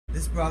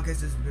This broadcast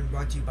has been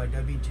brought to you by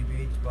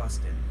WTBH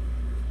Boston.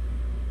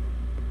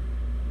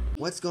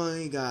 What's going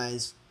on, you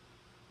guys?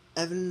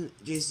 Evan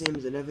J.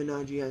 Sims and Evan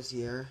RGS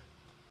here.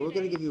 We're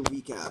gonna give you a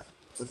recap.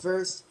 So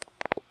first,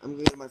 I'm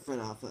gonna get my friend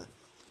Alpha.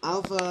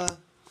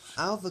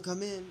 Alpha,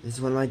 come in. This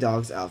is one of my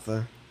dogs,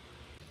 Alpha.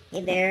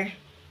 Hey there.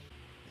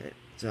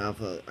 So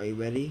Alpha, are you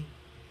ready?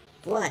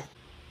 What?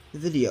 The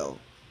video.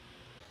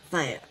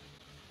 Fine.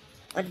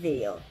 What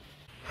video?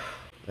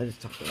 Let's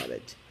talk about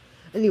it.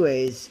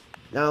 Anyways,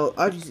 now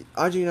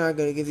Audrey and I are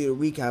gonna give you a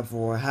recap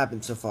for what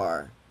happened so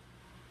far.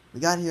 We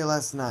got here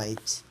last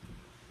night,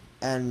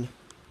 and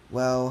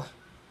well,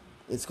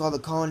 it's called the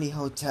Colony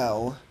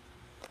Hotel,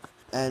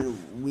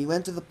 and we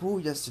went to the pool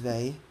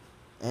yesterday,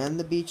 and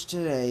the beach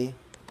today,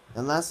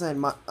 and last night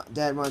my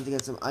dad wanted to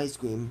get some ice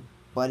cream,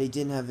 but he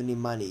didn't have any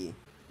money.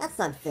 That's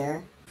not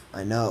fair.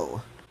 I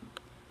know.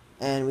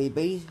 And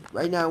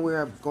right now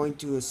we're going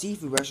to a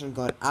seafood restaurant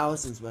called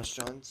Allison's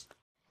Restaurant.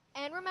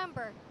 And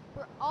remember,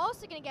 we're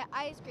also going to get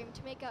ice cream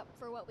to make up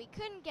for what we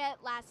couldn't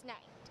get last night.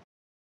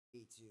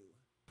 Me too.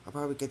 I'll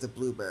probably get the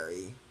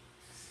blueberry.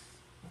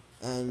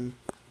 And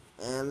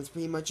that's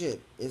pretty much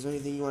it. Is there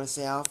anything you want to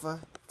say,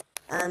 Alpha?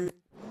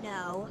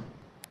 No.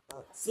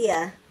 Well, see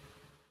ya.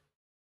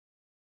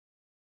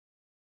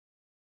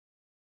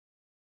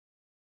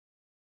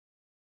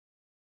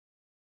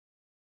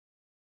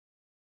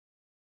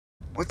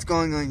 What's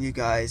going on, you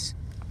guys?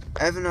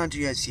 Evan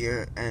RGS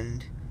here,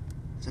 and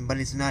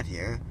somebody's not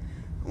here.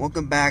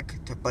 Welcome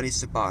back to Buddies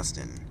to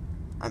Boston.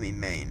 I mean,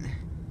 Maine.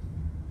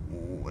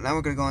 Now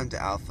we're gonna go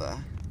into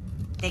Alpha.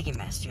 Thank you,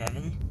 Master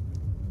Evan.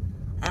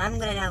 And I'm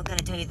now gonna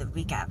tell you the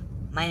recap.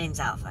 My name's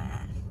Alpha.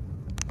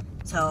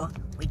 So,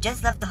 we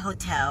just left the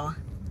hotel.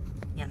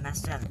 Yeah,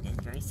 Master Evan is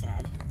very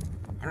sad.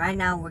 And right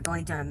now, we're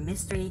going to our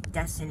mystery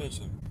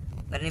destination.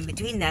 But in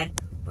between that,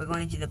 we're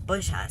going to the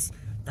Bush House,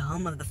 the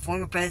home of the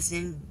former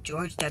President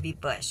George W.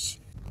 Bush.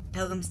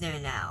 Pilgrim's there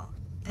now.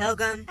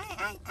 Pilgrim?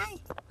 Hi.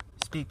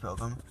 Speak,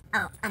 Pilgrim.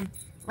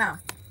 Well,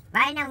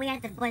 right now we're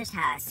at the Bush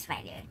House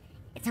right here.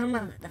 It's home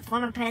of the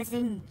former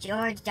President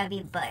George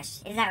W.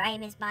 Bush. Is that right,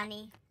 Miss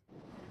Bonnie?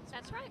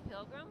 That's right,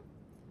 Pilgrim.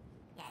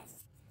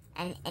 Yes.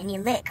 And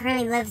he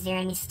currently lives here,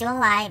 and he's still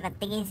alive. I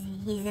think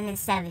he's in his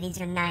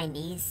 70s or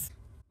 90s.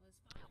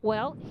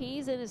 Well,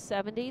 he's in his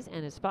 70s,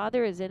 and his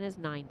father is in his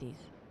 90s.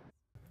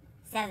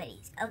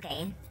 70s,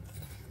 okay.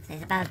 So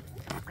he's about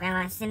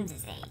Grandma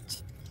Sims's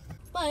age.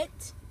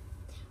 But,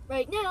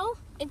 right now,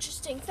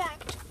 interesting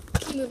fact.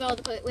 Can you move out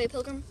of the way,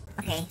 Pilgrim?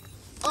 Okay.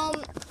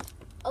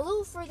 A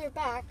little further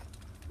back,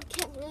 we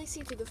can't really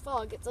see through the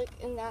fog. It's like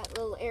in that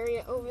little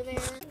area over there.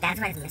 That's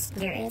why it's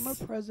mysterious. Former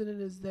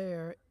president is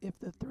there if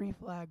the three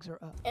flags are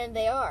up. And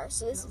they are,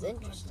 so this is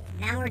interesting.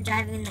 Now we're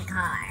driving in the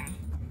car.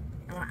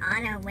 And we're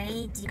on our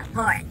way to the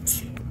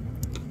port.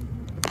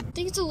 I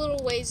think it's a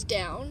little ways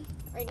down.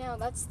 Right now,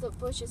 that's the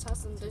Bush's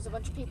house, and there's a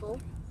bunch of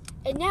people.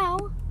 And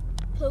now,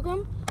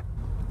 Pilgrim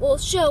will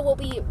show what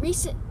we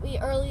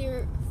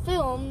earlier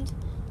filmed,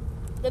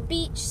 the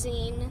beach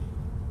scene,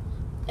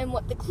 and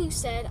what the clue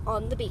said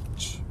on the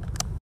beach.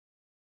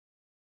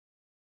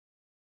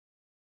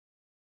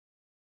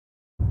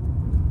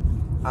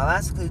 Our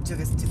last clue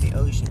took us to the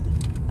ocean,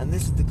 and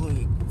this is the clue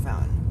we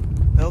found.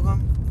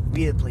 Pilgrim,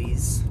 read it,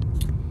 please.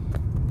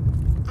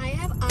 I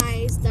have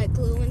eyes that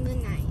glow in the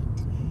night.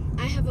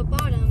 I have a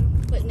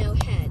bottom, but no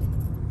head.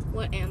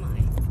 What am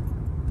I?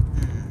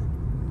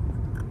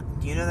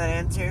 Do you know that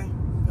answer,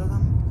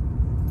 Pilgrim?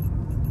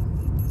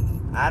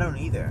 I don't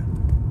either.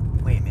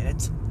 Wait a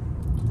minute.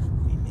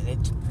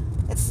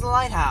 It's the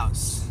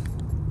lighthouse.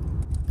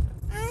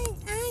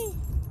 Aye.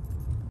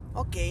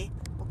 Okay,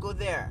 we'll go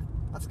there.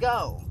 Let's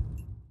go.